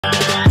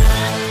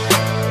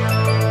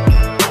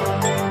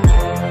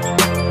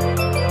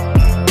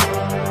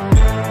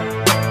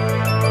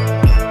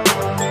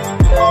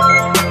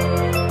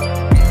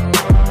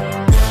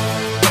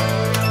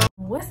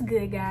What's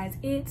good, guys?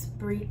 It's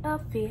Bree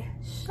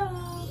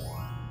Official.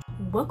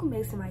 Welcome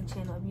back to my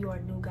channel. If you are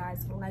new,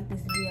 guys, like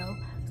this video,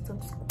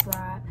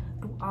 subscribe,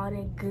 do all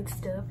that good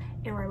stuff.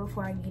 And right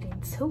before I get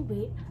into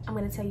it, I'm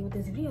going to tell you what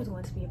this video is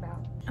going to be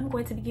about. I'm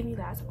going to be giving you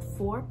guys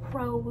 4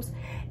 pros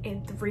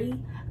and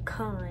 3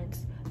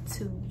 cons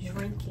to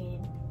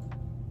drinking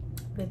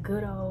the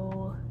good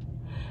old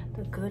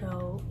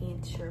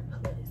Ensure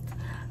Plus.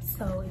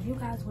 So if you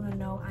guys want to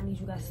know, I need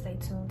you guys to stay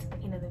tuned to the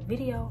end of the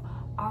video.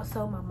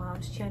 Also, my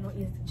mom's channel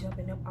is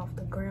jumping up off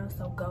the ground,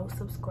 so go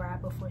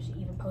subscribe before she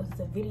even posts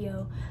a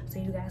video so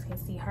you guys can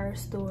see her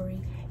story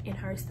and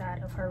her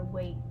side of her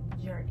weight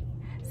journey.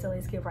 So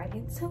let's get right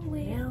into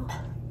it. Now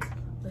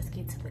let's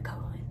get to the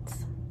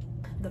cons.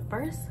 The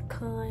first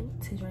con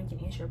to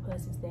drinking Ensure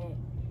Plus is that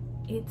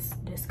it's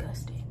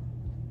disgusting.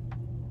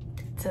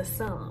 To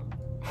some,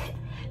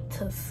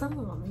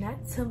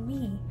 not to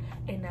me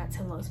and not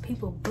to most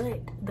people,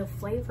 but the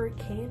flavor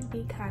can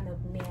be kind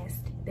of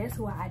nasty. That's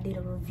why I did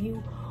a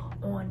review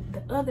on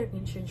the other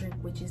Ensure drink,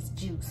 which is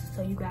juice,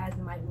 so you guys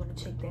might want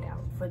to check that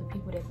out for the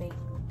people that think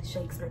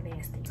shakes are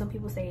nasty. Some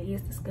people say it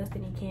is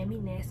disgusting. It can be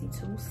nasty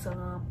too.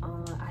 Some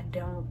I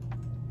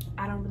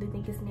don't really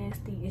think it's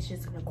nasty. It's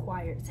just an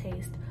acquired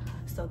taste,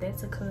 so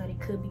that's a con. It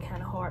could be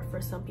kind of hard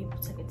for some people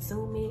to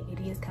consume it.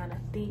 It is kind of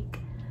thick,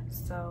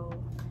 so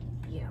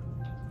yeah.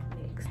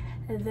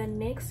 The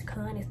next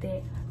con is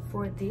that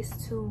for this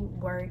to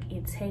work,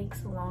 it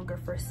takes longer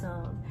for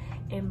some.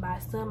 And by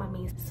some, I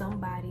mean some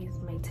bodies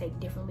may take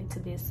differently to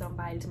this. Some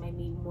bodies may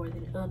need more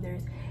than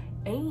others.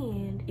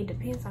 And it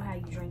depends on how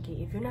you drink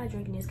it. If you're not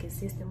drinking this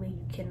consistently,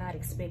 you cannot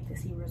expect to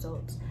see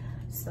results.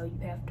 So you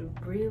have to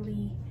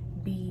really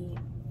be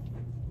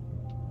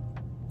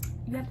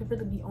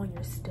on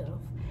your stuff.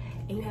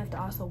 And you have to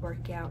also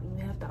work out, and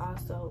you have to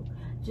also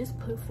just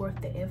put forth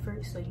the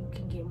effort so you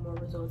can get more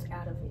results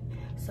out of it.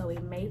 So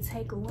it may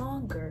take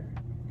longer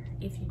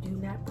if you do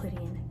not put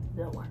in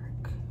the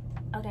work.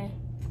 Okay,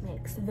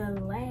 next. The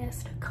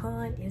last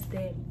con is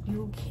that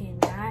you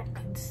cannot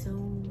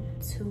consume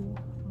too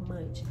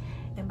much.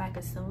 And by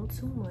consume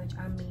too much,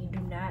 I mean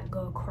do not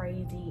go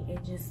crazy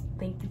and just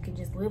think you can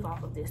just live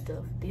off of this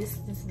stuff. This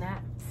does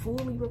not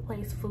fully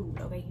replace food,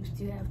 okay? You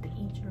still have to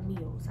eat your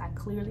meals. I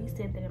clearly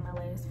said that in my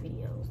last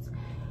videos.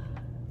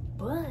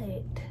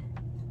 But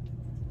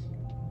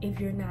if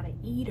you're not an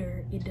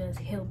eater, it does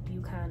help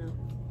you kind of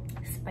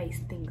space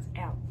things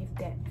out, if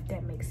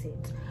that makes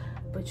sense.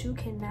 But you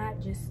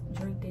cannot just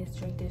drink this.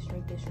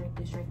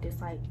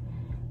 Like,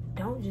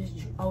 don't just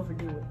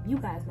overdo it. You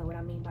guys know what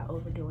I mean by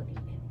overdoing it.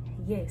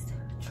 Yes,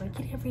 drink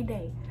it every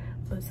day,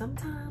 but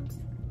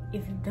sometimes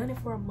if you've done it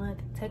for a month,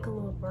 take a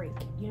little break.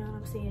 You know what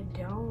I'm saying?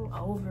 Don't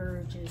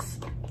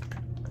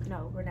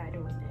no, we're not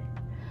doing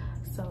that.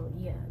 So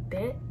yeah,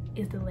 that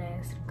is the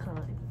last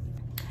con.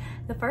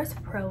 The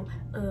first pro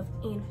of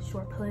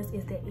Ensure Plus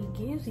is that it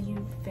gives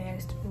you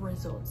fast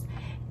results.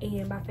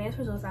 And by fast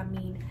results, I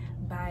mean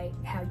by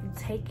how you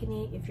taking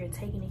it. If you're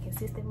taking it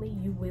consistently,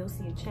 you will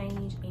see a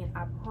change, and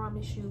I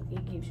promise you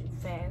it gives you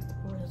fast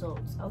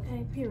results,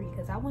 okay? Period.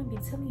 Because I wouldn't be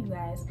telling you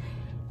guys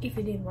if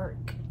it didn't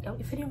work.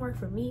 If it didn't work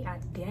for me, I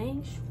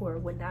dang sure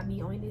would not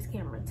be on this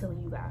camera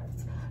telling you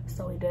guys.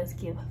 So it does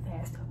give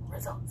fast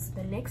results.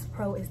 The next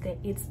pro is that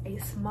it's a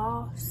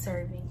small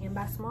serving, and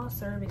by small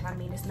serving I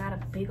mean it's not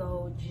a big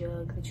old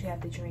jug that you have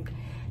to drink.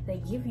 They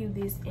give you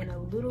this in a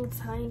little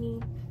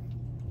tiny,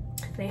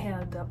 they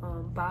have the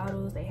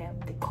bottles, they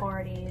have the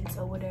cartons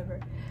or whatever,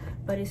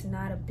 but it's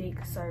not a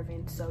big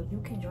serving, so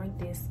you can drink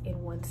this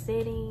in one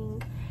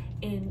sitting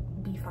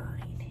and be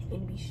fine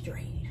and be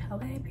straight,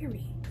 okay?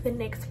 Period. The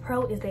next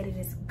pro is that it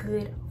is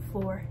good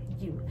for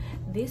you.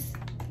 This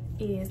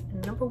is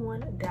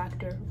 #1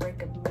 doctor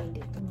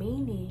recommended,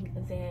 meaning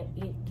that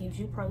it gives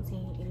you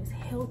protein, it is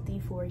healthy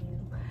for you,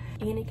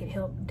 and it can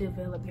help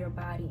develop your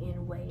body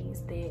in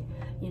ways that,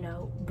 you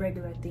know,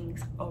 regular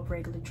things or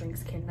regular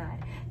drinks cannot.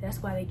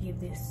 That's why they give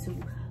this to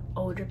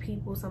older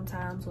people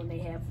sometimes when they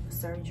have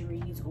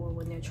surgeries or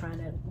when they're trying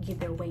to get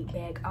their weight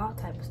back, all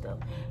type of stuff.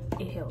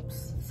 It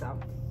helps, so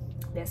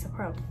that's a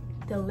pro.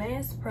 The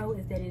last pro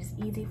is that it's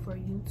easy for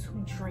you to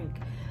drink.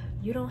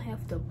 You don't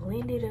have to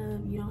blend it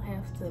up, you don't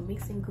have to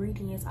mix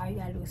ingredients. All you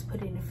gotta do is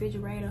put it in the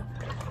refrigerator,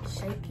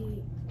 shake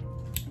it,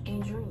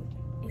 and drink.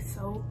 It's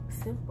so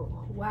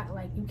simple. Why?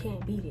 Like, you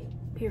can't beat it,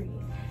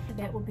 period. And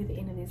that will be the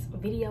end of this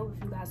video.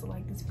 If you guys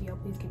like this video,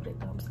 please give it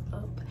a thumbs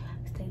up.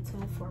 Stay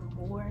tuned for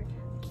more.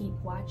 Keep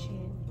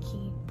watching,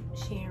 keep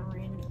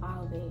sharing,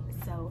 all that.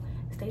 So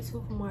stay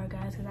tuned for more,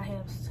 guys, because I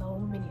have so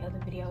many other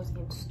videos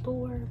in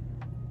store.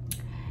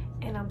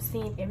 And I'm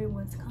seeing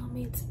everyone's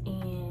comments,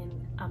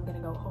 and I'm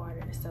gonna go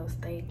harder, so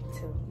stay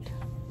tuned.